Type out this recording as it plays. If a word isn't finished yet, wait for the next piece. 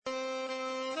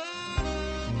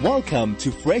Welcome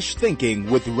to Fresh Thinking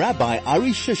with Rabbi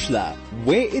Ari Shishler,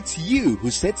 where it's you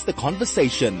who sets the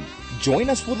conversation.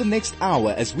 Join us for the next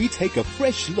hour as we take a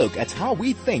fresh look at how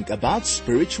we think about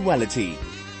spirituality.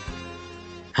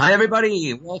 Hi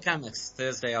everybody, welcome. It's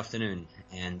Thursday afternoon,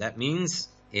 and that means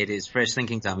it is Fresh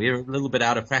Thinking time. We're a little bit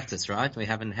out of practice, right? We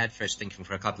haven't had Fresh Thinking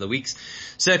for a couple of weeks.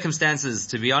 Circumstances,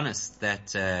 to be honest,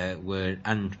 that were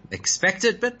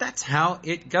unexpected, but that's how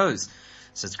it goes.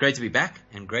 So it's great to be back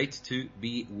and great to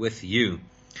be with you.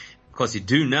 Of course, you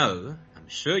do know, I'm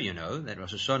sure you know, that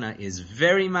Rosh Hashanah is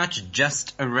very much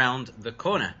just around the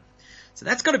corner. So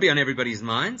that's got to be on everybody's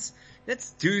minds.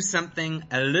 Let's do something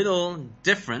a little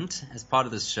different as part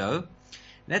of this show.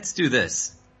 Let's do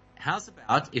this. How's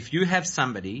about if you have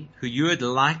somebody who you would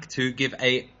like to give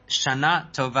a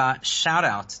Shana Tova shout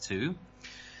out to?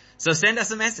 So send us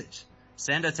a message.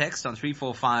 Send a text on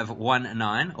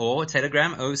 34519 or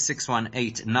Telegram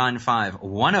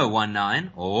 0618951019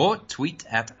 or tweet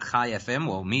at Chai FM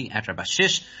or me at Rabbi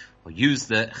Shish or use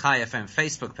the Chai FM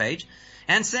Facebook page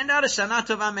and send out a Shana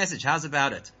Tova message. How's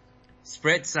about it?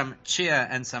 Spread some cheer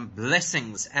and some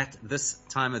blessings at this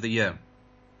time of the year.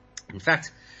 In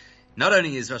fact, not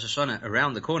only is Rosh Hashanah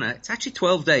around the corner, it's actually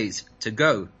 12 days to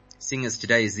go. Seeing as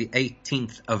today is the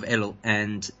 18th of Elul,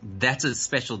 and that's a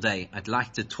special day. I'd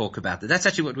like to talk about that. That's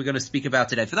actually what we're going to speak about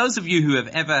today. For those of you who have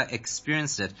ever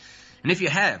experienced it, and if you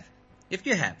have,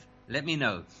 let me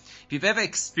know. If you've ever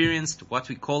experienced what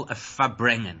we call a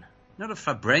farbrengen. You know what a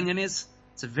farbrengen is?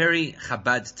 It's a very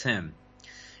Chabad term.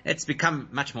 It's become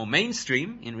much more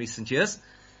mainstream in recent years,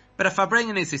 but a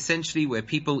farbrengen is essentially where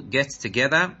people get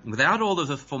together without all of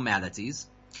the formalities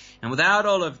and without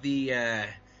all of the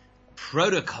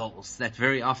protocols that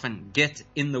very often get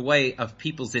in the way of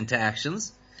people's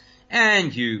interactions,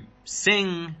 and you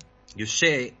sing, you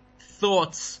share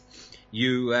thoughts,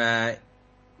 you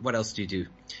what else do?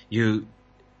 You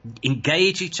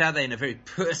engage each other in a very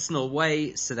personal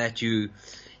way so that you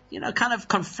kind of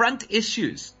confront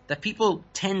issues that people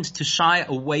tend to shy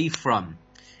away from,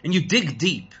 and you dig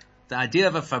deep. The idea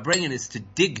of a farbrengen is to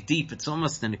dig deep. It's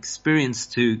almost an experience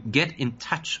to get in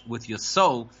touch with your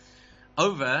soul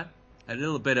over a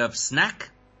little bit of snack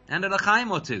and a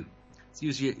l'chaim or two. It's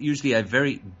usually a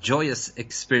very joyous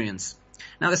experience.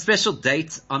 Now, the special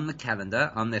dates on the calendar,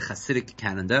 on the Hasidic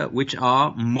calendar, which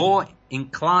are more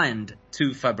inclined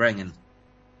to farbrengen,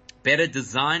 better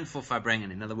designed for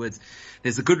farbrengen. In other words,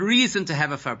 there's a good reason to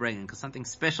have a farbrengen because something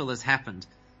special has happened.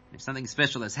 If something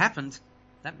special has happened,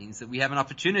 that means that we have an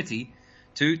opportunity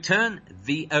to turn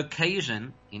the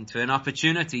occasion into an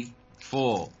opportunity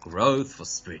for growth, for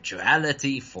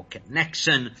spirituality, for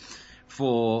connection,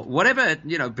 for whatever,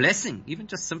 blessing, even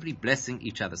just simply blessing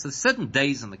each other. So there's certain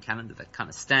days on the calendar that kind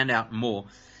of stand out more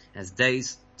as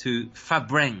days to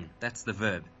farbreng. That's the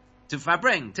verb. To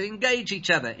farbreng, to engage each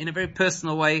other in a very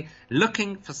personal way,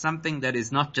 looking for something that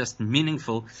is not just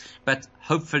meaningful, but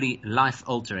hopefully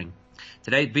life-altering.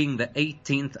 Today being the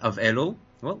 18th of Elul,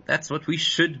 well, that's what we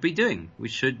should be doing. We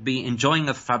should be enjoying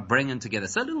a farbrengen together.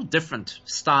 So a little different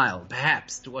style,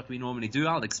 perhaps, to what we normally do.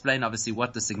 I'll explain, obviously,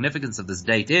 what the significance of this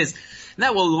date is. And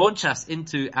that will launch us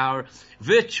into our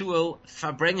virtual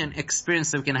farbrengen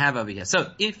experience that we can have over here.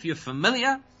 So if you're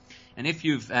familiar, and if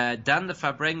you've done the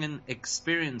farbrengen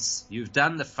experience, you've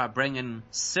done the farbrengen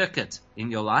circuit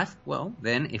in your life, well,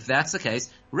 then, if that's the case,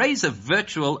 raise a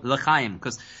virtual l'chaim,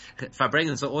 because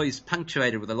farbrengens are always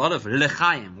punctuated with a lot of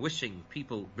l'chaim, wishing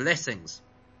people blessings.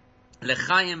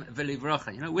 L'chaim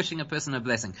v'livrocha, wishing a person a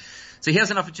blessing. So here's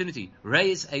an opportunity.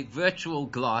 Raise a virtual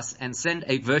glass and send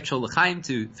a virtual l'chaim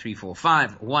to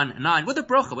 34519 with a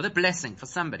brocha, with a blessing for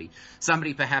somebody.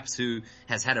 Somebody perhaps who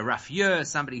has had a rough year,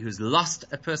 somebody who's lost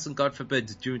a person, God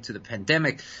forbid, due to the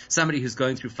pandemic, somebody who's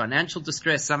going through financial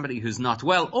distress, somebody who's not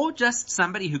well, or just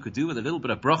somebody who could do with a little bit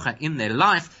of brocha in their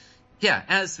life. Yeah,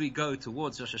 as we go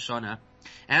towards Rosh Hashanah,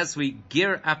 as we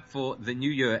gear up for the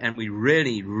new year, and we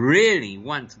really, really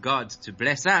want God to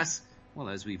bless us, well,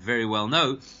 as we very well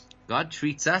know, God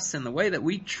treats us in the way that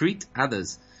we treat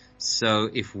others. So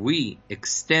if we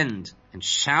extend and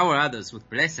shower others with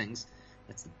blessings,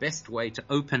 that's the best way to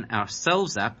open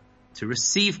ourselves up to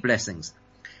receive blessings.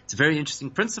 It's a very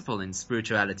interesting principle in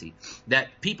spirituality,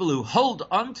 that people who hold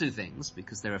on to things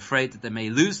because they're afraid that they may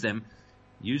lose them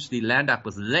usually land up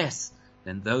with less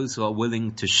than those who are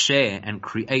willing to share and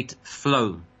create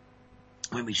flow.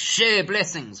 When we share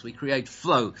blessings, we create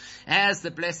flow. As the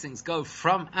blessings go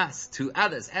from us to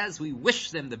others, as we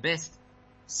wish them the best,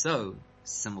 so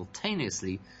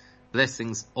simultaneously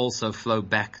blessings also flow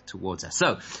back towards us.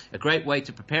 So, a great way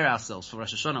to prepare ourselves for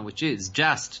Rosh Hashanah, which is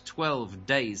just 12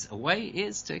 days away,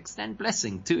 is to extend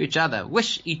blessing to each other,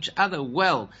 wish each other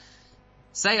well,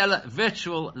 Say a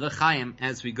virtual l'chaim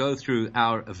as we go through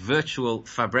our virtual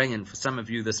farbrengen. For some of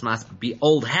you, this must be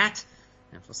old hat.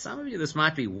 And for some of you, this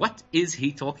might be, what is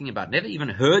he talking about? Never even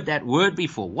heard that word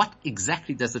before. What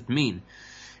exactly does it mean?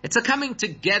 It's a coming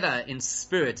together in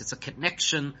spirit. It's a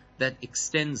connection that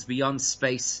extends beyond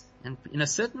space and in a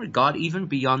certain regard, even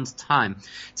beyond time.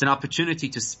 It's an opportunity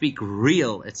to speak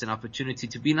real. It's an opportunity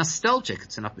to be nostalgic.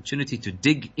 It's an opportunity to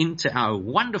dig into our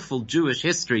wonderful Jewish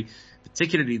history,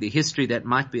 particularly the history that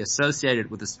might be associated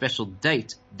with a special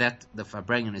date that the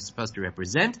farbrengen is supposed to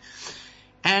represent,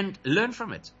 and learn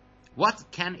from it. What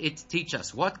can it teach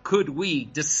us? What could we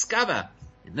discover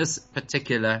in this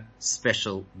particular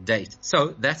special date?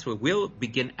 So that's where we'll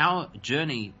begin our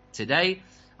journey today.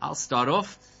 I'll start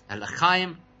off.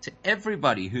 L'chaim to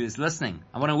everybody who is listening.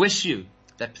 I want to wish you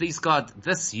that, please God,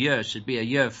 this year should be a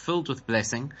year filled with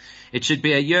blessing. It should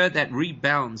be a year that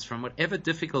rebounds from whatever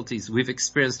difficulties we've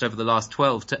experienced over the last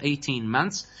 12 to 18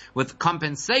 months with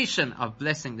compensation of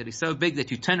blessing that is so big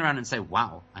that you turn around and say,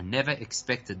 wow, I never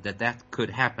expected that could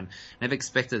happen. Never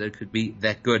expected it could be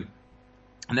that good.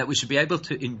 And that we should be able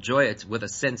to enjoy it with a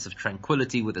sense of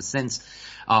tranquility, with a sense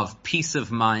of peace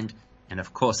of mind, and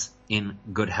of course, in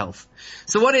good health.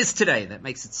 So what is today that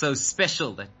makes it so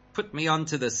special, that put me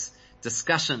onto this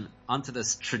discussion, onto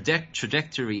this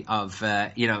trajectory of,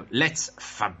 let's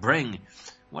farbring?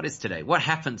 What is today? What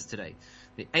happens today?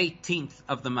 The 18th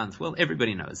of the month. Well,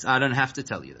 everybody knows. I don't have to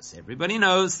tell you this. Everybody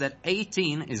knows that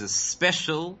 18 is a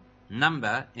special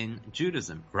number in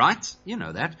Judaism, right? You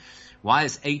know that. Why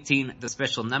is 18 the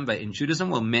special number in Judaism?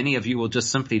 Well, many of you will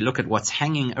just simply look at what's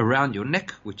hanging around your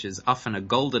neck, which is often a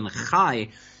golden chai.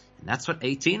 And that's what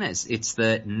 18 is. It's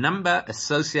the number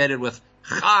associated with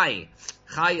chai.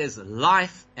 Chai is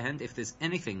life, and if there's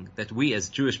anything that we as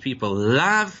Jewish people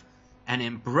love and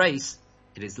embrace,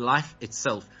 it is life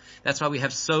itself. That's why we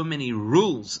have so many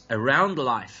rules around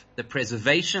life, the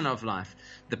preservation of life,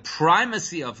 the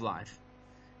primacy of life,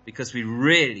 because we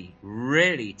really,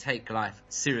 really take life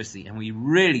seriously, and we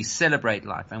really celebrate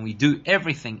life, and we do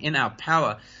everything in our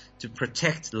power to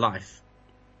protect life.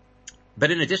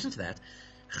 But in addition to that,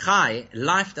 chai,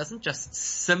 life, doesn't just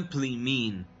simply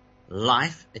mean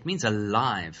life, it means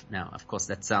alive. Now, of course,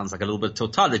 that sounds like a little bit of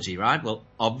tautology, right? Well,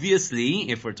 obviously,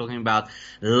 if we're talking about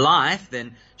life,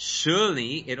 then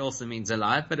surely it also means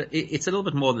alive, but it's a little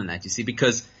bit more than that, you see,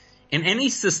 because in any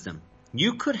system,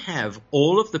 you could have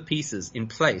all of the pieces in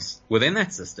place within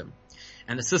that system,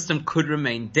 and the system could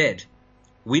remain dead.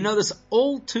 We know this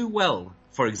all too well,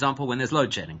 for example, when there's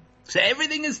load shedding. So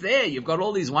everything is there. You've got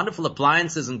all these wonderful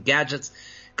appliances and gadgets,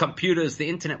 computers, the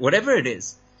internet, whatever it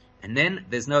is. And then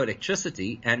there's no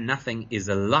electricity and nothing is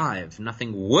alive.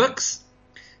 Nothing works.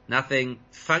 Nothing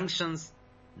functions.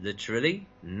 Literally,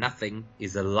 nothing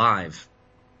is alive.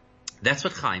 That's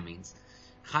what chai means.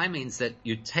 Chai means that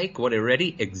you take what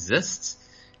already exists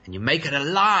and you make it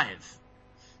alive.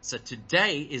 So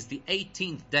today is the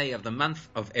 18th day of the month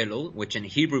of Elul, which in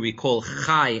Hebrew we call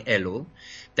Chai Elul.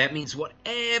 That means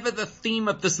whatever the theme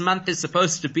of this month is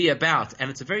supposed to be about, and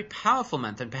it's a very powerful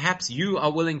month, and perhaps you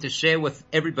are willing to share with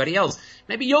everybody else.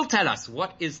 Maybe you'll tell us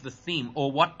what is the theme,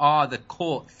 or what are the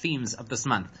core themes of this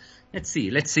month. Let's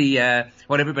see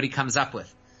what everybody comes up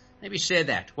with. Maybe share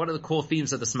that. What are the core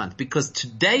themes of this month? Because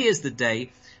today is the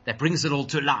day that brings it all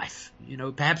to life. You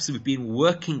know, perhaps we've been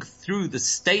working through the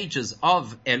stages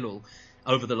of Elul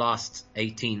over the last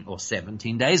 18 or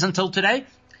 17 days until today.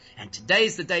 And today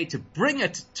is the day to bring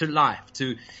it to life,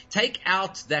 to take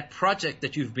out that project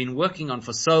that you've been working on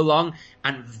for so long,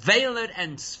 unveil it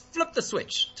and flip the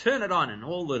switch, turn it on, and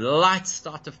all the lights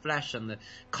start to flash and the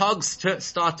cogs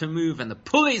start to move and the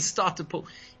pulleys start to pull,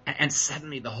 and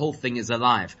suddenly the whole thing is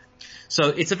alive. So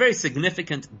it's a very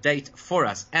significant date for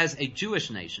us as a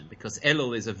Jewish nation, because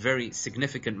Elul is a very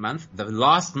significant month, the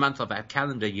last month of our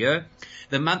calendar year,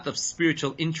 the month of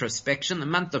spiritual introspection, the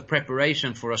month of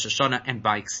preparation for Rosh Hashanah, and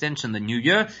by extension the New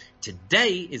Year.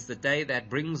 Today is the day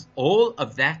that brings all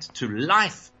of that to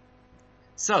life.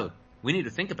 So we need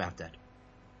to think about that.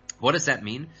 What does that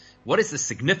mean? What is the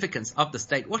significance of the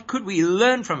state? What could we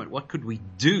learn from it? What could we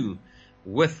do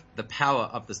with the power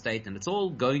of the state? And it's all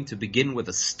going to begin with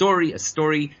a story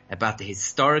about the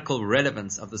historical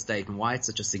relevance of the state and why it's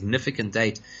such a significant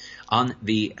date on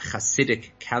the Chassidic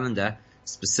calendar,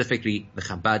 specifically the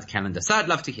Chabad calendar. So I'd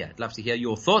love to hear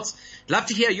your thoughts. I'd love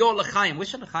to hear your l'chaim.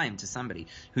 Wish a l'chaim to somebody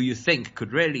who you think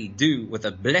could really do with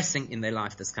a blessing in their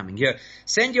life this coming year.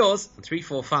 Send yours on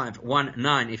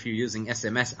 34519 if you're using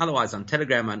SMS. Otherwise on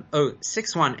Telegram on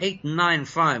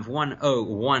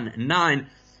 0618951019.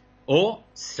 Or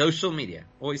social media.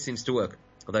 Always seems to work.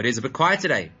 Although it is a bit quiet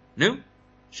today. No?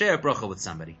 Share a bracha with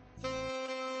somebody.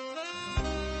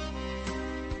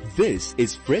 This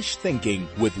is Fresh Thinking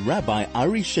with Rabbi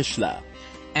Ari Shishler.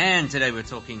 And today we're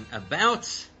talking about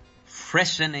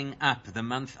freshening up the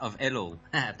month of Elul,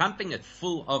 pumping it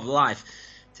full of life.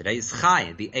 Today is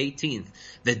Chai, the 18th,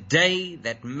 the day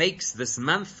that makes this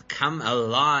month come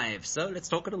alive. So let's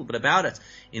talk a little bit about it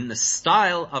in the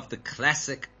style of the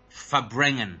classic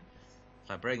Farbrengen.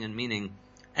 Farbrengen meaning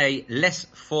a less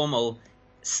formal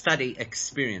study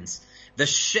experience. The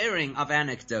sharing of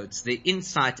anecdotes, the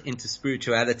insight into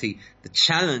spirituality, the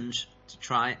challenge to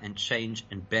try and change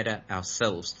and better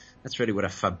ourselves. That's really what a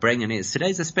Farbrengen is.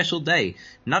 Today's a special day,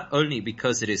 not only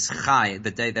because it is Chai, the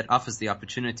day that offers the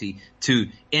opportunity to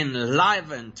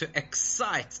enliven, to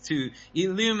excite, to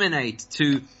illuminate,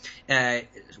 to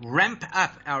ramp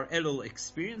up our Elul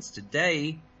experience.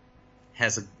 Today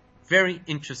has a very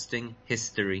interesting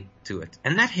history to it.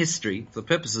 And that history, for the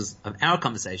purposes of our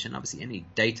conversation, obviously any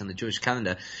date on the Jewish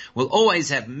calendar, will always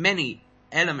have many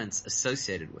elements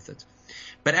associated with it.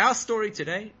 But our story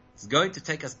today is going to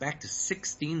take us back to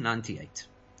 1698.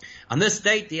 On this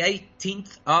date, the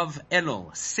 18th of Elul,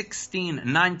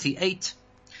 1698,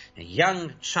 a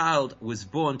young child was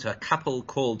born to a couple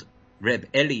called Rabbi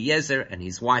Eliezer and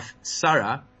his wife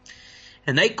Sarah,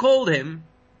 and they called him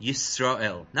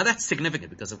Yisrael. Now that's significant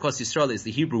because, of course, Yisrael is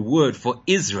the Hebrew word for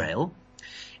Israel,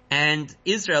 and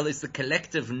Israel is the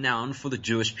collective noun for the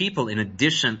Jewish people, in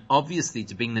addition, obviously,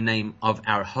 to being the name of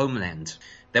our homeland.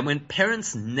 That when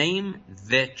parents name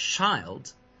their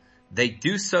child, they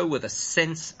do so with a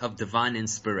sense of divine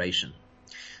inspiration.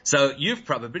 So you've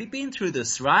probably been through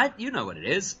this, right? You know what it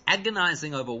is.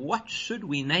 Agonizing over what should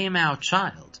we name our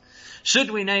child?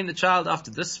 Should we name the child after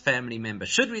this family member?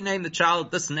 Should we name the child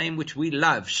this name which we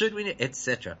love? Should we,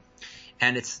 etc.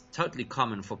 And it's totally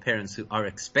common for parents who are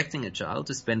expecting a child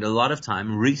to spend a lot of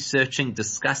time researching,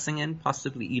 discussing, and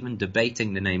possibly even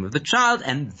debating the name of the child.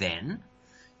 And then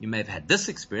you may have had this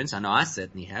experience. I know I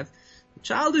certainly have. The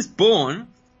child is born.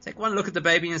 Take one look at the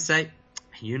baby and say,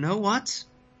 you know what?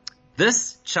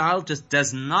 This child just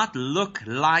does not look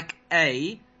like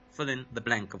a, fill in the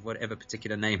blank of whatever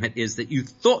particular name it is that you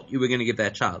thought you were going to give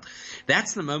that child.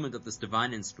 That's the moment of this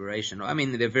divine inspiration. I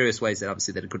mean, there are various ways that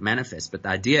obviously that it could manifest, but the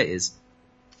idea is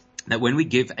that when we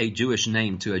give a Jewish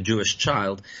name to a Jewish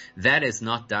child, that is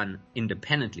not done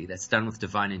independently. That's done with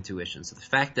divine intuition. So the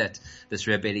fact that this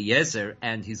Rabbi Eliezer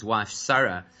and his wife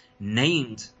Sarah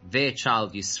named their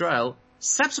child Yisrael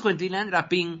subsequently ended up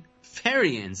being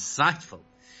very insightful,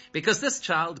 because this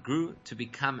child grew to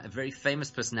become a very famous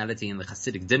personality in the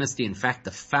Chassidic dynasty. In fact,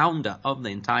 the founder of the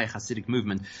entire Chassidic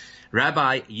movement,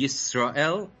 Rabbi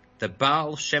Yisrael, the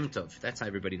Baal Shem Tov. That's how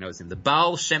everybody knows him, the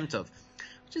Baal Shem Tov,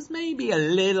 which is maybe a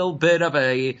little bit of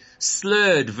a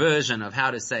slurred version of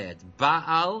how to say it.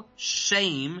 Baal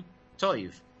Shem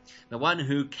Tov, the one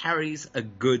who carries a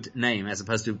good name, as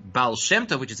opposed to Baal Shem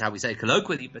Tov, which is how we say it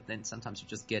colloquially, but then sometimes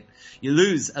you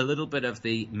lose a little bit of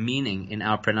the meaning in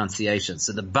our pronunciation.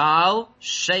 So the Baal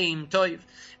Shem Tov,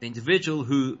 the individual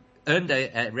who earned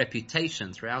a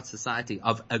reputation throughout society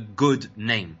of a good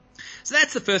name. So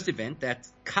that's the first event that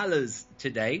colors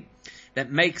today,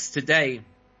 that makes today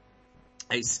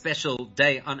a special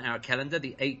day on our calendar.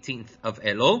 The 18th of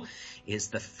Elul is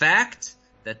the fact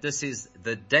that this is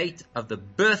the date of the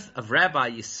birth of Rabbi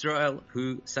Yisrael,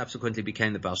 who subsequently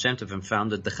became the Baal Shem Tov and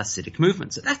founded the Chassidic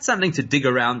movement. So that's something to dig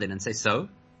around in and say, so,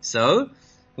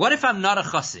 what if I'm not a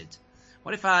Chassid?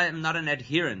 What if I am not an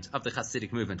adherent of the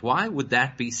Chassidic movement? Why would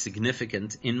that be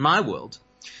significant in my world?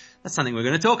 That's something we're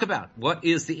going to talk about. What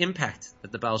is the impact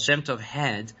that the Baal Shem Tov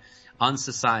had on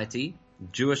society,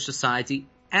 Jewish society,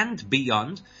 and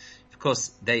beyond? Of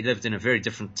course, they lived in a very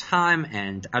different time,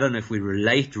 and I don't know if we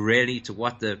relate really to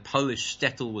what the Polish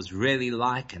shtetl was really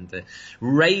like, and the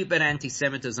rabid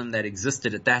anti-Semitism that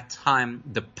existed at that time,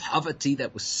 the poverty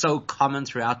that was so common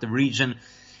throughout the region,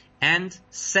 and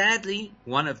sadly,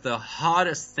 one of the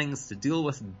hardest things to deal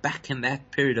with back in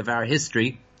that period of our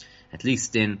history, at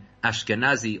least in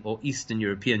Ashkenazi or Eastern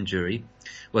European Jewry,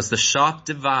 was the sharp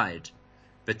divide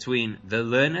between the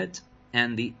learned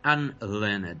and the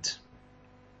unlearned.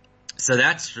 So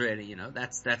that's really,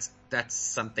 that's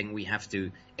something we have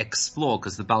to explore,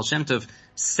 because the Baal Shem Tov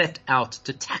set out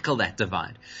to tackle that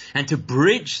divide and to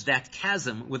bridge that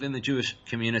chasm within the Jewish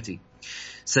community.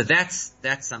 So that's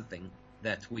something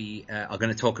that we are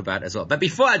going to talk about as well. But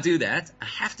before I do that, I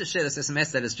have to share this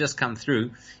SMS that has just come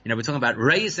through. We're talking about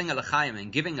raising a l'chaim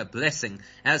and giving a blessing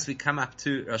as we come up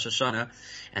to Rosh Hashanah.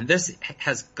 And this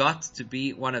has got to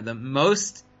be one of the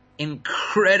most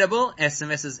incredible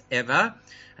SMSs ever.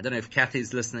 I don't know if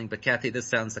Kathy's listening, but Kathy, this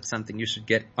sounds like something you should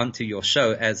get onto your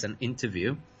show as an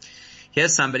interview.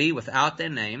 Here's somebody without their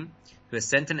name who has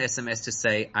sent an SMS to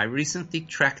say, I recently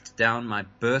tracked down my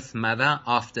birth mother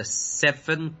after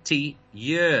 70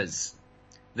 years.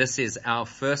 This is our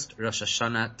first Rosh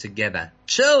Hashanah together.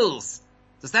 Chills!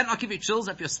 Does that not give you chills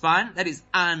up your spine? That is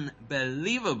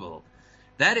unbelievable.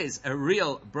 That is a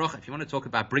real bracha. If you want to talk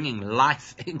about bringing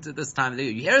life into this time of the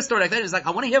year, you hear a story like that, it's like,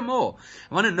 I want to hear more.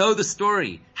 I want to know the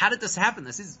story. How did this happen?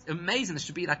 This is amazing. This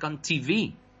should be like on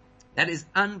TV. That is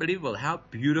unbelievable. How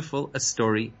beautiful a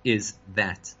story is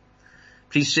that?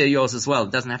 Please share yours as well.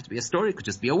 It doesn't have to be a story. It could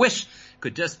just be a wish. It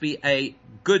could just be a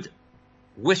good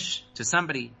wish to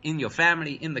somebody in your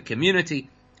family, in the community,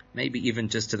 maybe even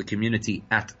just to the community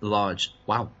at large.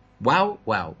 Wow. Wow,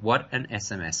 wow. What an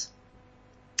SMS.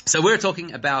 So we're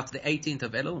talking about the 18th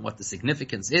of Elul and what the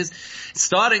significance is.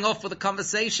 Starting off with a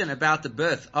conversation about the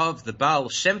birth of the Baal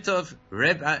Shem Tov,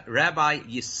 Rabbi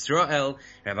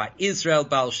Israel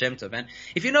Baal Shem Tov. And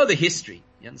if you know the history,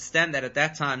 you understand that at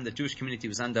that time the Jewish community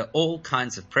was under all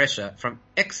kinds of pressure from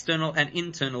external and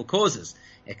internal causes.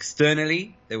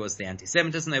 Externally, there was the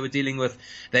anti-Semitism they were dealing with.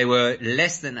 They were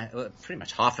less than pretty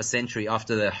much half a century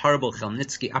after the horrible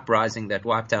Chmelnytsky uprising that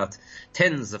wiped out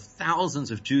tens of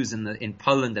thousands of Jews in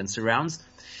Poland and surrounds.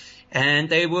 And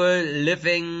they were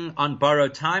living on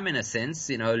borrowed time in a sense,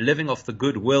 living off the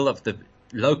goodwill of the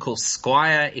local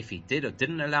squire if he did or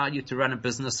didn't allow you to run a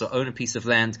business or own a piece of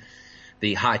land,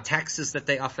 the high taxes that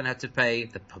they often had to pay,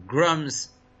 the pogroms,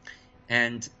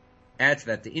 and add to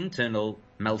that the internal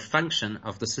malfunction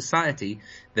of the society,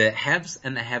 the haves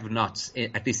and the have-nots,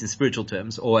 at least in spiritual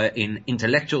terms or in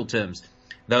intellectual terms,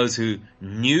 those who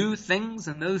knew things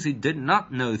and those who did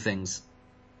not know things.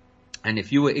 And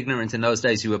if you were ignorant in those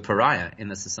days, you were pariah in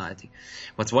the society.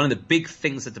 What's one of the big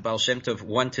things that the Baal Shem Tov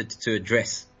wanted to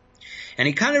address. And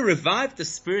he kind of revived the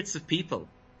spirits of people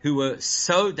who were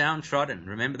so downtrodden.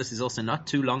 Remember, this is also not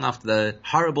too long after the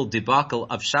horrible debacle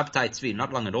of Shabtai Tzvi,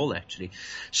 not long at all actually.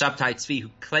 Shabtai Tzvi, who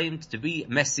claimed to be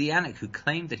messianic, who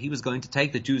claimed that he was going to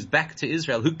take the Jews back to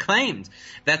Israel, who claimed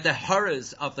that the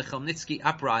horrors of the Chmelnytsky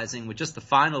uprising were just the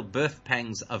final birth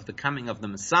pangs of the coming of the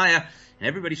Messiah, and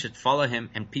everybody should follow him,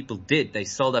 and people did. They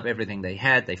sold up everything they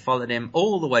had. They followed him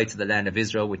all the way to the land of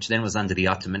Israel, which then was under the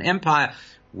Ottoman Empire,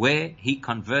 where he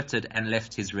converted and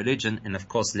left his religion and of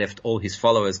course left all his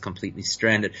followers completely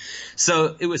stranded.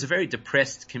 So it was a very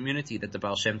depressed community that the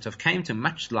Baal Shem Tov came to,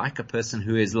 much like a person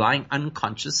who is lying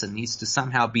unconscious and needs to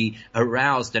somehow be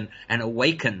aroused and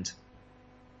awakened,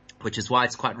 which is why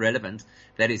it's quite relevant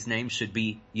that his name should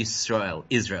be Israel.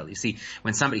 You see,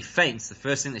 when somebody faints, the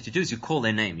first thing that you do is you call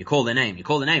their name,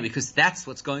 because that's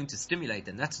what's going to stimulate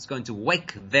them. That's what's going to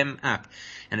wake them up.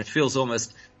 And it feels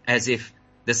almost as if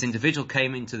this individual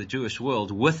came into the Jewish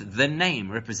world with the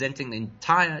name representing the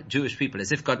entire Jewish people,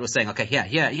 as if God was saying, okay,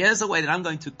 here's a way that I'm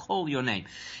going to call your name.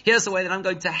 Here's a way that I'm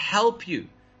going to help you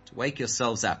to wake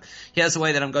yourselves up. Here's a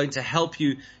way that I'm going to help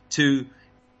you to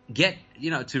get,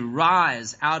 to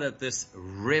rise out of this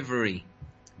reverie.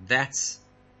 That's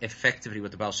effectively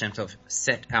what the Baal Shem Tov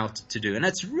set out to do. And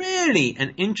it's really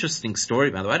an interesting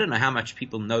story, by the way. I don't know how much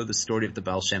people know the story of the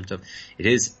Baal Shem Tov. It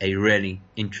is a really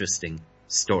interesting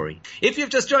story. If you've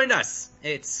just joined us,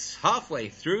 it's halfway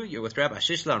through. You're with Rabbi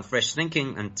Shishler on Fresh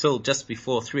Thinking until just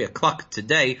before 3 o'clock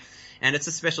today. And it's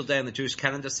a special day on the Jewish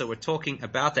calendar, so we're talking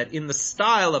about that in the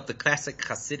style of the classic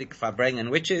Hasidic Farbrengen,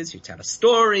 which is you tell a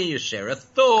story, you share a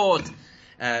thought.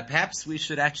 Perhaps we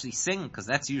should actually sing, because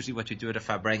that's usually what you do at a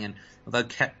Farbrengen, although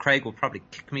Craig will probably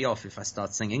kick me off if I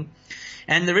start singing.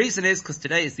 And the reason is because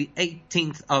today is the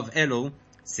 18th of Elul,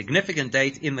 significant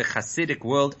date in the Hasidic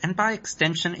world and by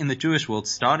extension in the Jewish world,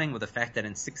 starting with the fact that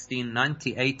in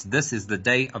 1698 this is the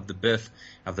day of the birth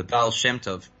of the Baal Shem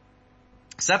Tov,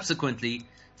 subsequently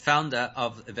founder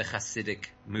of the Hasidic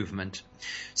movement.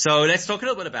 So let's talk a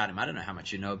little bit about him. I don't know how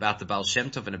much you know about the Baal Shem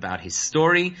Tov and about his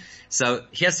story. So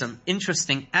here's some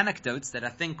interesting anecdotes that I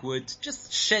think would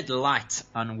just shed light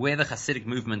on where the Hasidic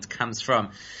movement comes from.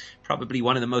 Probably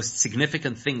one of the most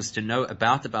significant things to know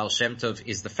about the Baal Shem Tov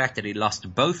is the fact that he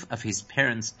lost both of his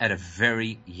parents at a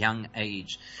very young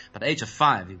age. By the age of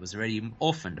 5, he was already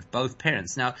orphaned of both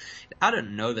parents. Now, I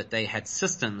don't know that they had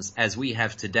systems as we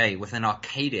have today with an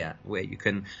Arcadia where you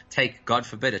can take, God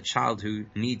forbid, a child who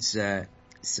needs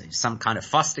some kind of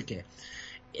foster care.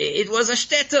 It was a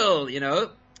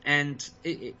shtetl, and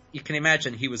you can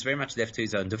imagine he was very much left to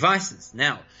his own devices.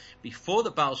 Now, before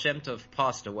the Baal Shem Tov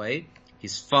passed away,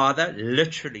 his father,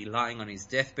 literally lying on his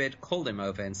deathbed, called him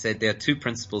over and said, there are 2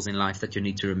 principles in life that you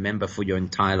need to remember for your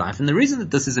entire life. And the reason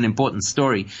that this is an important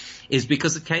story is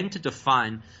because it came to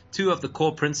define 2 of the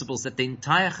core principles that the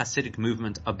entire Hasidic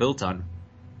movement are built on.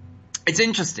 It's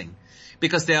interesting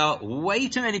because there are way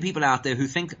too many people out there who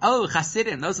think, oh,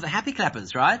 Hasidim, those are the happy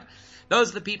clappers, right?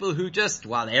 Those are the people who just,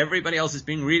 while everybody else is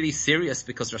being really serious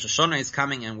because Rosh Hashanah is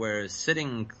coming and we're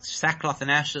sitting sackcloth and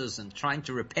ashes and trying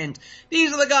to repent,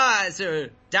 these are the guys who are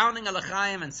downing a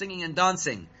l'chaim and singing and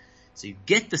dancing. So you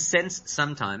get the sense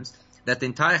sometimes that the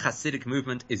entire Hasidic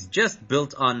movement is just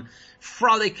built on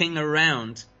frolicking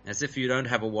around as if you don't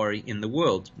have a worry in the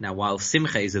world. Now, while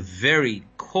Simcha is a very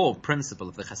core principle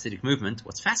of the Hasidic movement,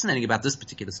 what's fascinating about this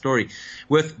particular story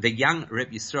with the young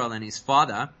Reb Yisrael and his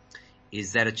father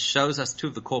is that it shows us two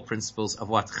of the core principles of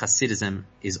what Chassidism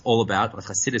is all about, what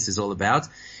Chassidus is all about,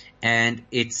 and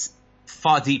it's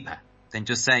far deeper than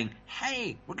just saying,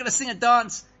 hey, we're going to sing and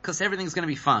dance because everything's going to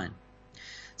be fine.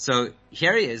 So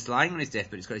here he is, lying on his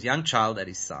deathbed. He's got his young child at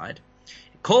his side.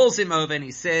 He calls him over and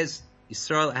he says,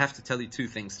 Yisrael, I have to tell you two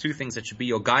things that should be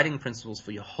your guiding principles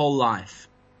for your whole life.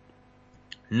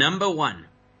 Number one,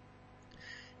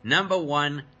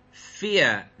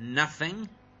 fear nothing.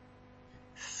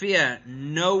 Fear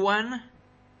no one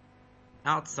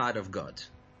outside of God.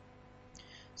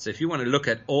 So if you want to look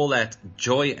at all that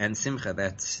joy and simcha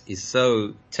that is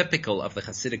so typical of the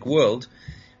Hasidic world,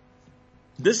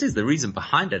 this is the reason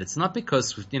behind it. It's not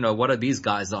because, what are these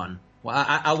guys on? Well,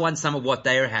 I want some of what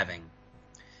they're having.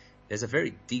 There's a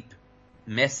very deep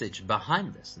message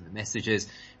behind this. And the message is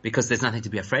because there's nothing to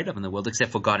be afraid of in the world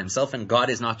except for God himself. And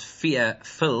God is not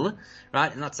fearful,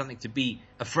 right? Not something to be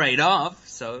afraid of.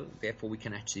 So therefore we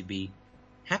can actually be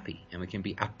happy and we can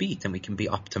be upbeat and we can be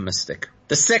optimistic.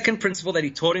 The second principle that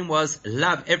he taught him was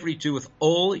love every Jew with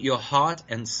all your heart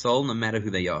and soul, no matter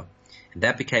who they are. And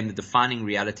that became the defining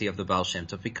reality of the Baal Shem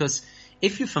Tov. Because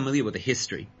if you're familiar with the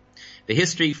history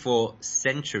for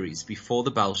centuries before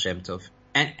the Baal Shem Tov,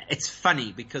 and it's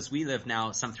funny because we live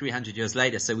now some 300 years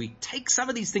later, so we take some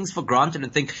of these things for granted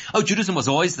and think, oh, Judaism was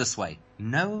always this way.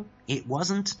 No, it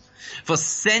wasn't. For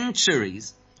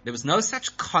centuries, there was no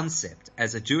such concept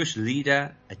as a Jewish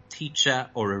leader, a teacher,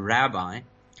 or a rabbi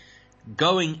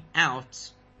going out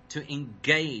to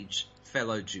engage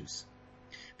fellow Jews.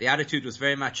 The attitude was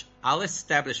very much, I'll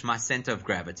establish my center of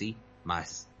gravity, my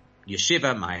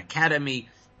yeshiva, my academy,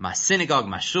 my synagogue,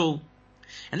 my shul.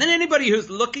 And then anybody who's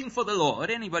looking for the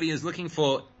Lord, anybody who's looking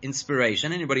for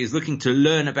inspiration, anybody who's looking to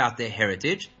learn about their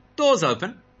heritage, doors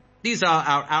open. These are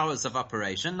our hours of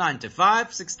operation, 9 to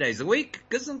 5, 6 days a week.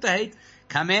 Gesundheit.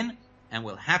 Come in and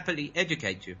we'll happily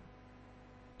educate you.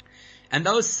 And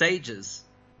those sages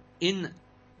in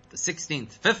the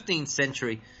 16th, 15th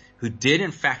century who did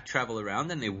in fact travel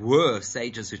around, and there were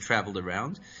sages who traveled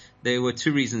around, there were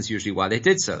two reasons usually why they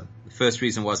did so. The first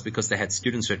reason was because they had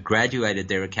students who had graduated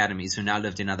their academies who now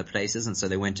lived in other places, and so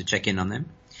they went to check in on them.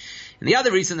 And the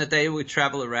other reason that they would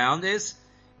travel around is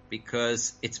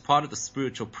because it's part of the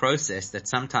spiritual process that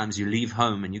sometimes you leave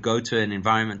home and you go to an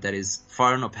environment that is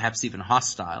foreign or perhaps even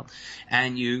hostile,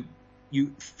 and you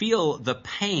feel the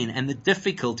pain and the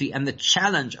difficulty and the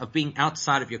challenge of being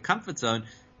outside of your comfort zone,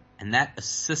 and that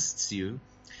assists you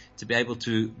to be able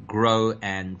to grow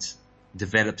and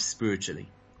develop spiritually.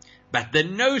 But the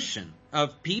notion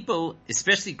of people,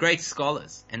 especially great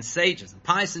scholars and sages and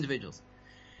pious individuals,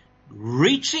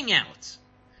 reaching out,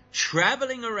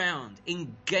 traveling around,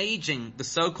 engaging the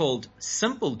so-called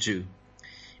simple Jew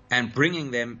and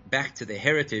bringing them back to their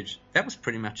heritage, that was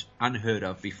pretty much unheard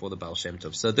of before the Baal Shem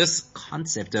Tov. So this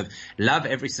concept of love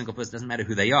every single person, doesn't matter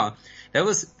who they are, that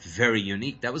was very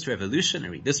unique. That was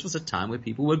revolutionary. This was a time where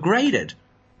people were graded.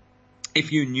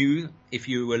 If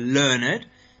you were learned,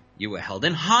 you were held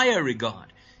in higher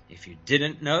regard. If you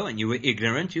didn't know and you were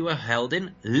ignorant, you were held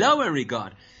in lower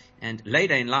regard. And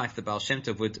later in life, the Baal Shem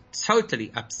Tov would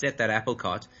totally upset that apple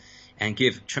cart and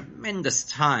give tremendous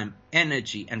time,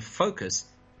 energy, and focus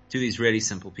to these really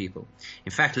simple people.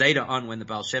 In fact, later on, when the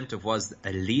Baal Shem Tov was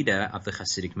a leader of the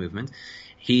Hasidic movement,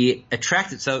 he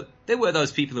attracted, so there were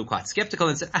those people who were quite skeptical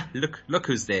and said, look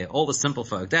who's there, all the simple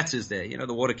folk, that's who's there,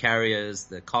 the water carriers,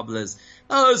 the cobblers,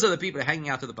 those are the people hanging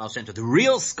out with the Baal Shem Tov. The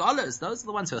real scholars, those are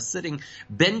the ones who are sitting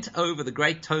bent over the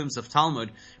great tomes of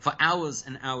Talmud for hours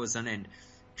and hours on end.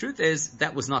 Truth is,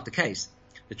 that was not the case.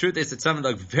 The truth is that some of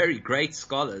the very great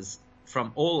scholars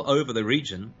from all over the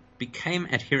region became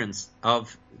adherents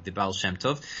of the Baal Shem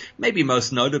Tov. Maybe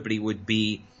most notably would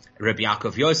be Rabbi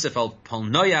Yaakov Yosef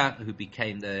al-Polnoya, who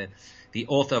became the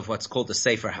author of what's called the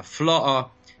Sefer HaFlo'ah,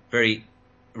 very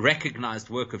recognized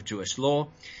work of Jewish law,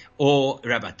 or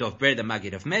Rabbi Dov Ber, the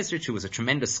Maggid of Mezrich, who was a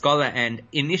tremendous scholar and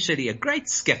initially a great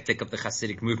skeptic of the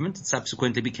Hasidic movement, and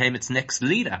subsequently became its next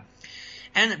leader.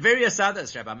 And various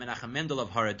others, Rabbi Menachem Mendel of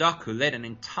Haradok, who led an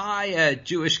entire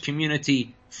Jewish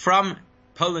community from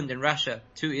Poland and Russia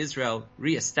to Israel,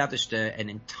 re-established an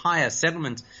entire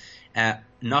settlement,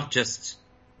 not just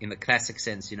in the classic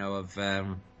sense, of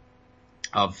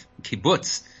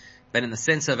kibbutz, but in the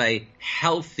sense of a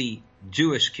healthy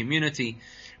Jewish community.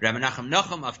 Rabbi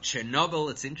Nachum of Chernobyl,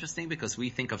 it's interesting because we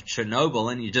think of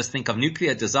Chernobyl and you just think of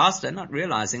nuclear disaster, not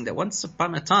realizing that once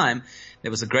upon a time there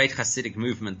was a great Hasidic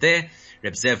movement there.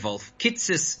 Reb Zev Wolf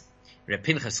Kitzis, Reb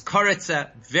Pinchas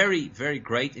Koretzer, very, very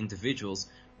great individuals,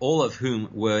 all of whom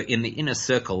were in the inner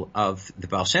circle of the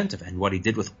Baal Shem Tov. And what he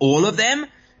did with all of them,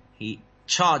 he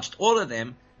charged all of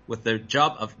them with the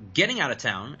job of getting out of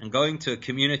town and going to a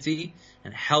community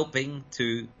and helping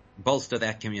to bolster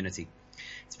that community.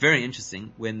 It's very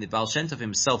interesting. When the Baal Shem Tov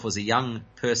himself was a young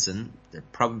person,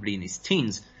 probably in his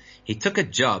teens, he took a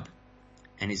job,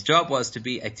 and his job was to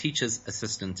be a teacher's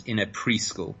assistant in a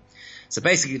preschool. So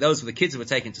basically those were the kids who were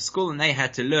taken to school, and they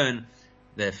had to learn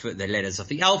the letters of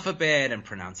the alphabet and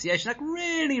pronunciation, like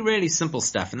really, really simple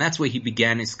stuff. And that's where he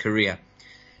began his career.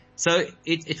 So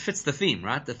it fits the theme,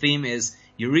 right? The theme is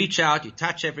you reach out, you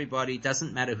touch everybody,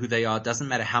 doesn't matter who they are, doesn't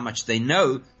matter how much they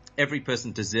know, every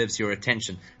person deserves your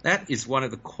attention. That is one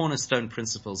of the cornerstone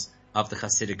principles of the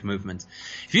Hasidic movement.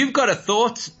 If you've got a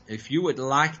thought, if you would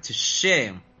like to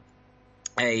share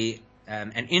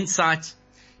an insight,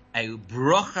 a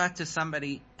brocha to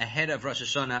somebody ahead of Rosh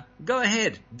Hashanah, go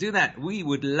ahead, do that. We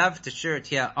would love to share it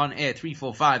here on air,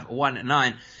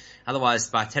 34519. Otherwise,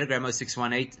 by Telegram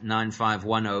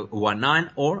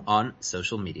 0618-951019 or on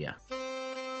social media.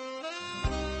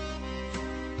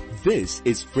 This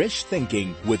is Fresh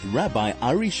Thinking with Rabbi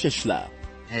Ari Shishler.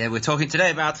 We're talking today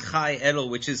about Chai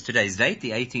Elul, which is today's date, the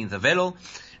 18th of Elul.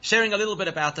 Sharing a little bit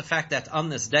about the fact that on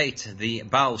this date, the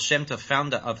Baal Shem Tov,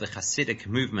 founder of the Hasidic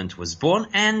movement, was born,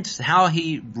 and how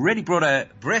he really brought a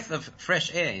breath of fresh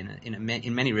air in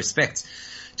many respects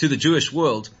to the Jewish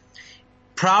world,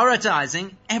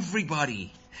 prioritizing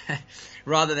everybody.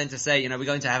 Rather than to say, we're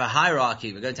going to have a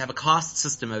hierarchy, we're going to have a caste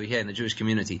system over here in the Jewish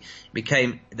community. It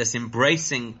became this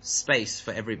embracing space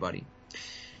for everybody.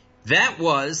 That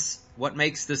was what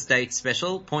makes this date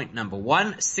special. Point number 1,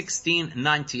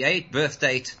 1698, birth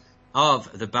date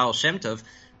of the Baal Shem Tov.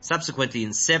 Subsequently in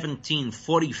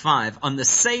 1745, on the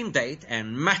same date,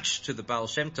 and much to the Baal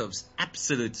Shem Tov's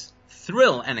absolute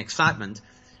thrill and excitement,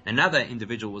 another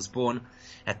individual was born.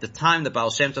 At the time, the Baal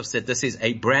Shem Tov said, this is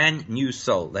a brand new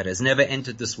soul that has never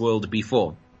entered this world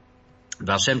before. The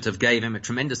Baal Shem Tov gave him a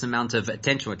tremendous amount of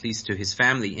attention, at least to his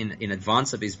family, in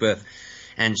advance of his birth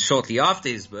and shortly after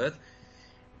his birth.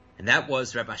 And that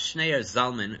was Rabbi Shneir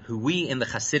Zalman, who we in the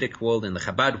Hasidic world, in the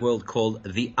Chabad world, call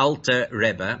the Alter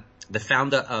Rebbe, the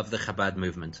founder of the Chabad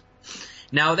movement.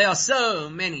 Now, there are so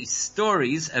many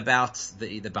stories about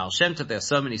the Baal Shem Tov, there are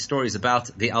so many stories about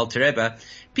the Alter Rebbe.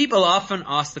 People often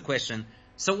ask the question,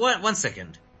 so one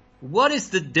second, what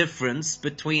is the difference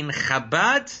between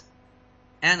Chabad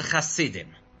and Chasidim?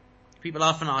 People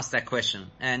often ask that question,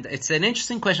 and it's an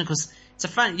interesting question because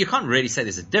you can't really say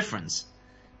there's a difference,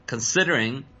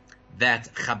 considering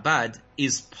that Chabad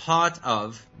is part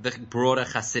of the broader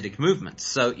Hasidic movement.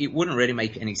 So it wouldn't really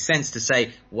make any sense to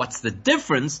say, what's the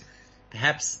difference?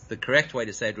 Perhaps the correct way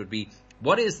to say it would be,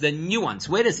 what is the nuance?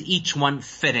 Where does each one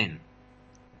fit in?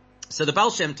 So the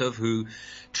Baal Shem Tov, who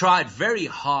tried very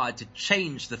hard to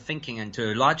change the thinking and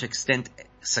to a large extent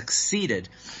succeeded,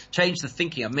 change the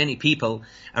thinking of many people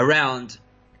around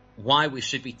why we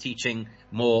should be teaching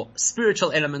more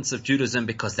spiritual elements of Judaism,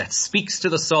 because that speaks to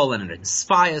the soul and it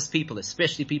inspires people,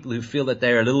 especially people who feel that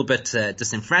they're a little bit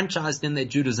disenfranchised in their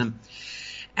Judaism,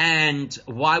 and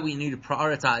why we need to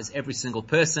prioritize every single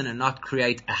person and not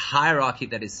create a hierarchy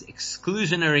that is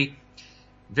exclusionary,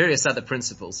 various other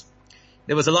principles.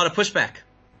 There was a lot of pushback.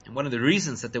 And one of the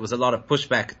reasons that there was a lot of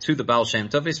pushback to the Baal Shem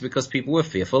Tov is because people were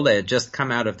fearful. They had just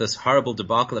come out of this horrible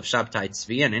debacle of Shabtai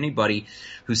Tzvi, and anybody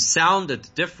who sounded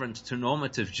different to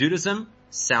normative Judaism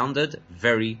sounded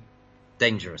very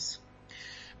dangerous.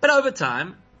 But over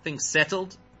time, things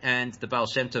settled, and the Baal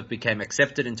Shem Tov became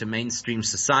accepted into mainstream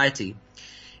society.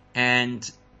 And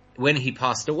when he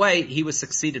passed away, he was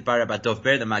succeeded by Rabbi Dov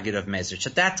Ber, the Maggid of Mezrich.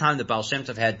 At that time, the Baal Shem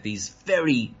Tov had these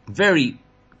very, very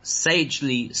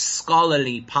sagely,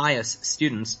 scholarly, pious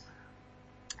students,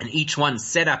 and each one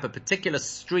set up a particular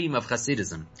stream of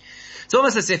Chassidism. It's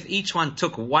almost as if each one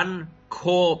took one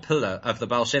core pillar of the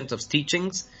Baal Shem Tov's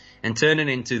teachings and turned it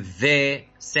into their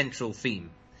central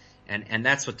theme. And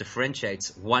that's what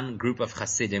differentiates one group of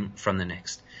Chassidim from the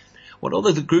next. What all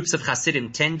of the groups of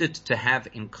Chassidim tended to have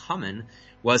in common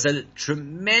was a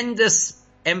tremendous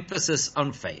emphasis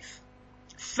on faith.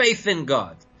 Faith in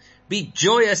God. Be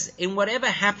joyous in whatever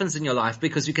happens in your life,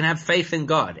 because you can have faith in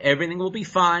God. Everything will be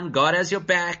fine. God has your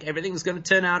back. Everything's going to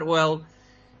turn out well.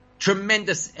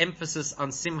 Tremendous emphasis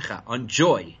on simcha, on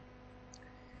joy.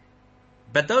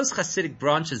 But those Hasidic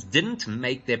branches didn't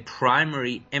make their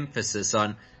primary emphasis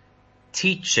on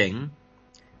teaching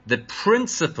the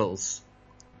principles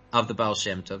of the Baal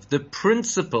Shem Tov, the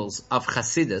principles of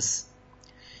Chassidus,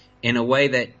 in a way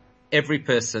that every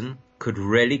person could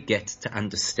really get to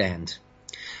understand.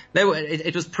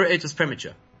 It was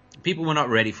premature. People were not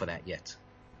ready for that yet.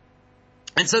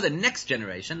 And so the next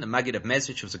generation, the Maggid of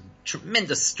Mezrich, was a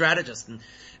tremendous strategist and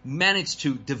managed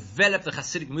to develop the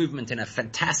Hasidic movement in a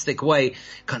fantastic way,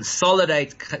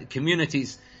 consolidate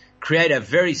communities, create a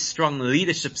very strong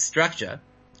leadership structure.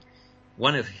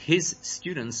 One of his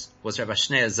students was Rabbi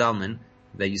Shneur Zalman.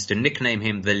 They used to nickname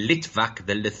him the Litvak,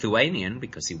 the Lithuanian,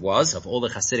 because he was, of all the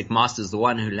Hasidic masters, the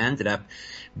one who landed up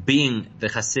being the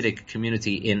Hasidic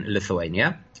community in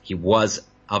Lithuania. He was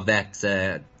of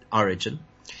that origin.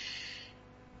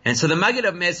 And so the Maggid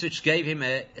of Mezrich gave him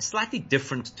a slightly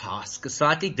different task, a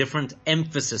slightly different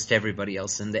emphasis to everybody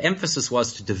else. And the emphasis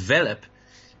was to develop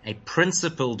a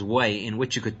principled way in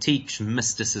which you could teach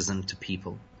mysticism to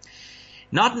people.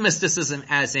 Not mysticism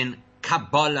as in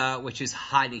Kabbalah, which is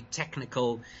highly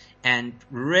technical and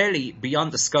really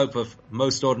beyond the scope of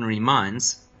most ordinary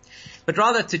minds, but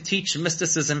rather to teach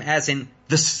mysticism as in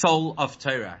the soul of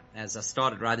Torah. As I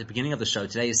started right at the beginning of the show,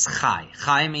 today is Chai.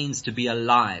 Chai means to be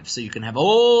alive. So you can have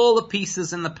all the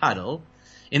pieces in the puzzle.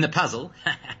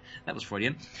 That was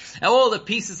Freudian. All the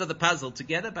pieces of the puzzle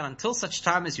together, but until such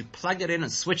time as you plug it in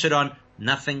and switch it on,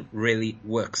 nothing really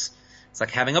works. It's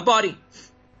like having a body.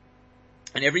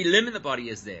 And every limb in the body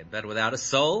is there, but without a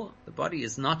soul, the body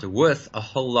is not worth a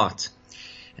whole lot.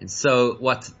 And so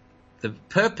what the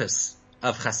purpose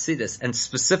of Chassidus, and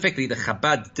specifically the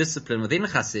Chabad discipline within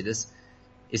Chassidus,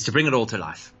 is to bring it all to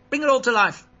life. Bring it all to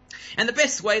life. And the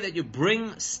best way that you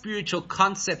bring spiritual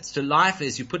concepts to life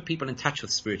is you put people in touch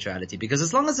with spirituality. Because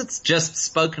as long as it's just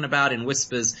spoken about in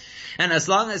whispers, and as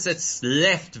long as it's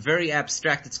left very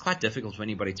abstract, it's quite difficult for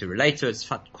anybody to relate to it. It's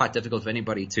quite difficult for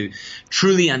anybody to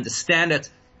truly understand it.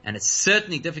 And it's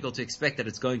certainly difficult to expect that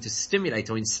it's going to stimulate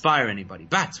or inspire anybody.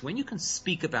 But when you can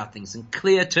speak about things in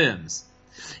clear terms,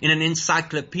 in an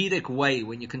encyclopedic way,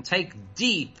 when you can take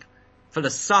deep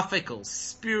philosophical,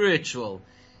 spiritual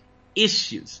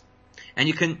issues, and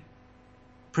you can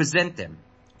present them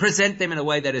in a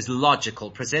way that is logical,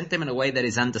 present them in a way that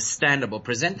is understandable,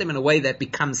 present them in a way that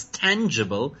becomes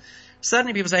tangible,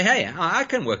 suddenly people say, hey, I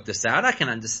can work this out, I can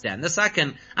understand this, I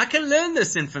can learn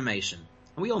this information.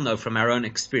 And we all know from our own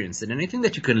experience that anything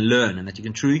that you can learn and that you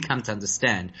can truly come to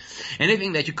understand,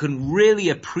 anything that you can really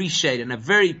appreciate in a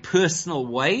very personal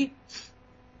way,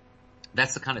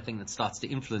 that's the kind of thing that starts to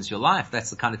influence your life.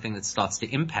 That's the kind of thing that starts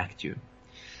to impact you.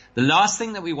 The last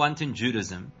thing that we want in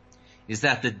Judaism is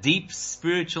that the deep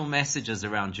spiritual messages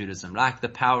around Judaism, like the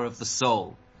power of the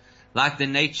soul, like the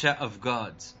nature of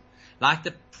God, like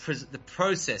the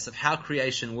process of how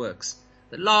creation works,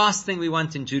 the last thing we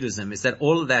want in Judaism is that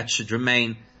all of that should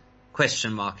remain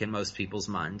question mark in most people's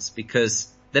minds, because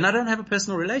then I don't have a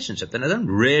personal relationship. Then I don't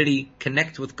really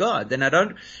connect with God. Then I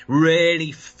don't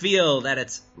really feel that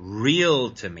it's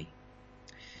real to me.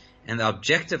 And the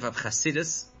objective of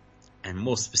Chassidus, and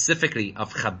more specifically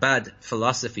of Chabad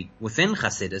philosophy within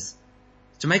Chassidus, is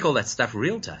to make all that stuff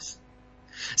real to us.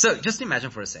 So just imagine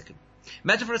for a second.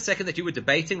 Imagine for a second that you were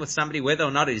debating with somebody whether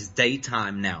or not it is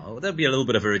daytime now. That would be a little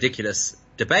bit of a ridiculous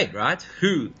debate, right?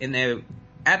 Who, in their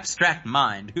abstract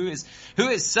mind, who is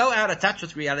so out of touch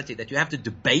with reality that you have to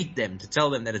debate them to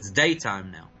tell them that it's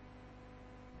daytime now?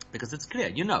 Because it's clear,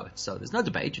 you know it. So there's no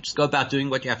debate. You just go about doing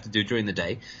what you have to do during the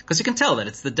day, because you can tell that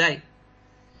it's the day.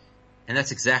 And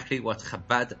that's exactly what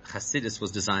Chabad Hasidus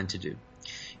was designed to do.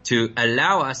 To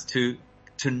allow us to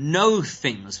know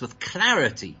things with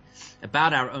clarity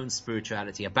about our own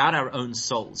spirituality, about our own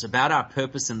souls, about our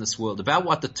purpose in this world, about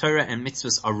what the Torah and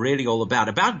mitzvahs are really all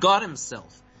about God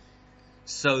himself.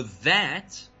 So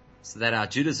that our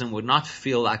Judaism would not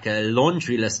feel like a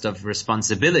laundry list of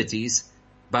responsibilities,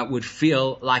 but would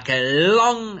feel like a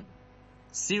long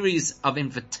series of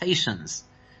invitations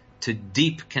to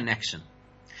deep connection.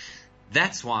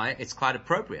 That's why it's quite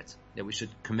appropriate that we should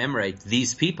commemorate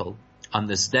these people on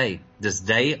this day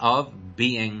of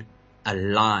being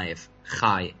alive,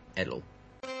 Chai Elul.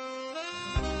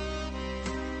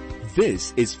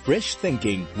 This is Fresh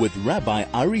Thinking with Rabbi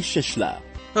Ari Shishler.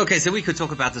 Okay, so we could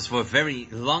talk about this for a very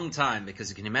long time, because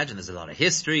you can imagine there's a lot of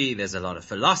history, there's a lot of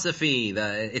philosophy.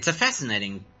 It's a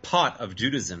fascinating part of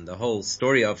Judaism, the whole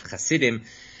story of Chassidim,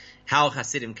 how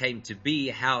Chassidim came to be,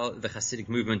 how the Chassidic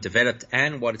movement developed,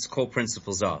 and what its core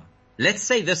principles are. Let's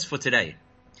say this for today.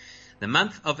 The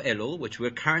month of Elul, which we're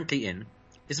currently in,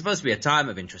 is supposed to be a time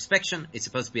of introspection. It's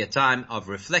supposed to be a time of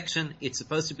reflection. It's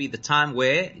supposed to be the time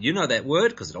where, you know that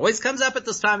word, because it always comes up at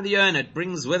this time of the year and it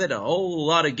brings with it a whole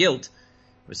lot of guilt.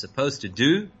 We're supposed to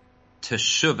do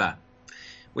teshuvah.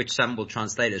 which some will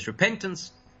translate as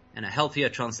repentance, and a healthier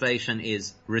translation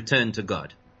is return to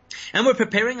God. And we're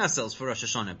preparing ourselves for Rosh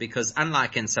Hashanah because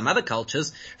unlike in some other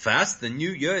cultures, for us the new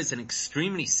year is an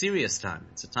extremely serious time.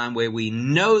 It's a time where we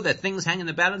know that things hang in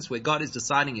the balance, where God is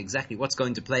deciding exactly what's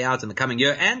going to play out in the coming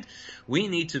year, and we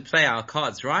need to play our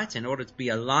cards right in order to be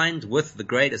aligned with the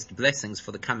greatest blessings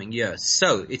for the coming year.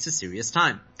 So it's a serious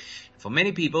time. For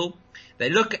many people, they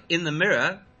look in the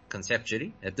mirror,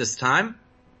 conceptually, at this time,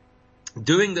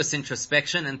 doing this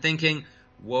introspection and thinking,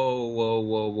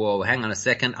 whoa, hang on a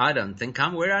second. I don't think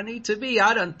I'm where I need to be.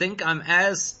 I don't think I'm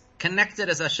as connected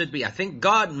as I should be. I think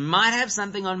God might have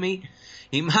something on me.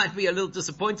 He might be a little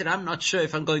disappointed. I'm not sure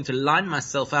if I'm going to line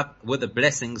myself up with the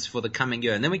blessings for the coming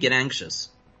year. And then we get anxious.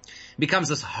 It becomes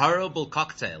this horrible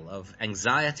cocktail of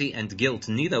anxiety and guilt,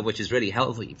 neither of which is really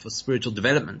healthy for spiritual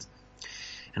development.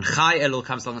 And Chai Elul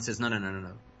comes along and says,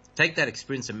 no. Take that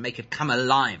experience and make it come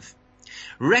alive.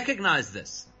 Recognize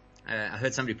this. I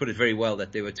heard somebody put it very well,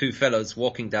 that there were two fellows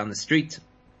walking down the street,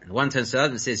 and one turns to the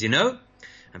other and says, I'm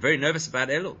very nervous about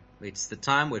Elul. It's the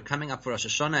time we're coming up for Rosh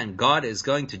Hashanah, and God is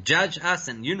going to judge us,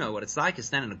 and you know what it's like. You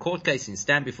stand in a court case, and you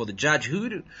stand before the judge.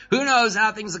 Who knows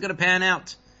how things are going to pan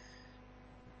out?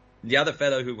 The other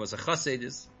fellow, who was a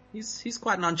chassid, he's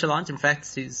quite nonchalant. In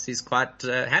fact, he's quite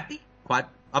happy, quite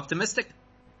optimistic.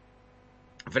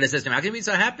 The fellow says to him, how can you be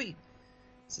so happy? He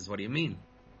says, what do you mean?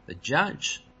 The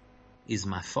judge is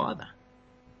my Father.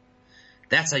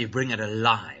 That's how you bring it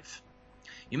alive.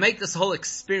 You make this whole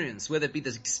experience, whether it be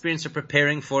the experience of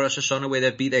preparing for Rosh Hashanah, whether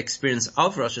it be the experience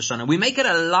of Rosh Hashanah, we make it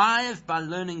alive by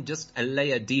learning just a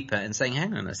layer deeper and saying,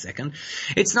 hang on a second.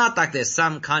 It's not like there's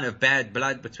some kind of bad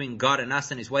blood between God and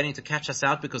us and He's waiting to catch us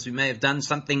out because we may have done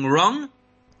something wrong.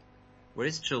 We're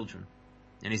His children,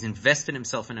 and He's invested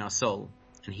Himself in our soul,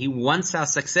 and He wants our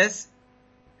success,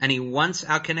 and He wants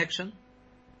our connection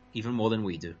even more than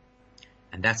we do.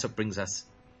 And that's what brings us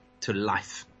to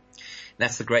life.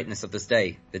 That's the greatness of this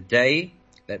day. The day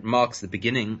that marks the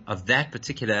beginning of that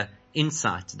particular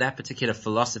insight, that particular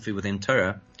philosophy within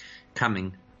Torah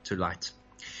coming to light.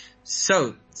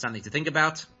 So, something to think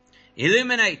about.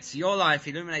 Illuminate your life.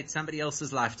 Illuminate somebody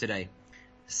else's life today.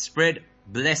 Spread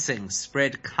blessings.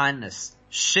 Spread kindness.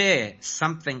 Share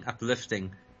something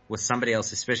uplifting with somebody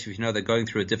else, especially if you know they're going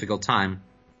through a difficult time.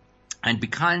 And be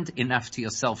kind enough to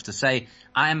yourself to say,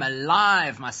 I am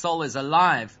alive. My soul is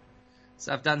alive.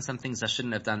 So I've done some things I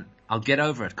shouldn't have done. I'll get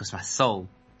over it because my soul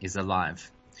is alive.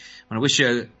 I want to wish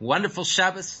you a wonderful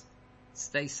Shabbos.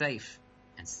 Stay safe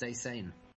and stay sane.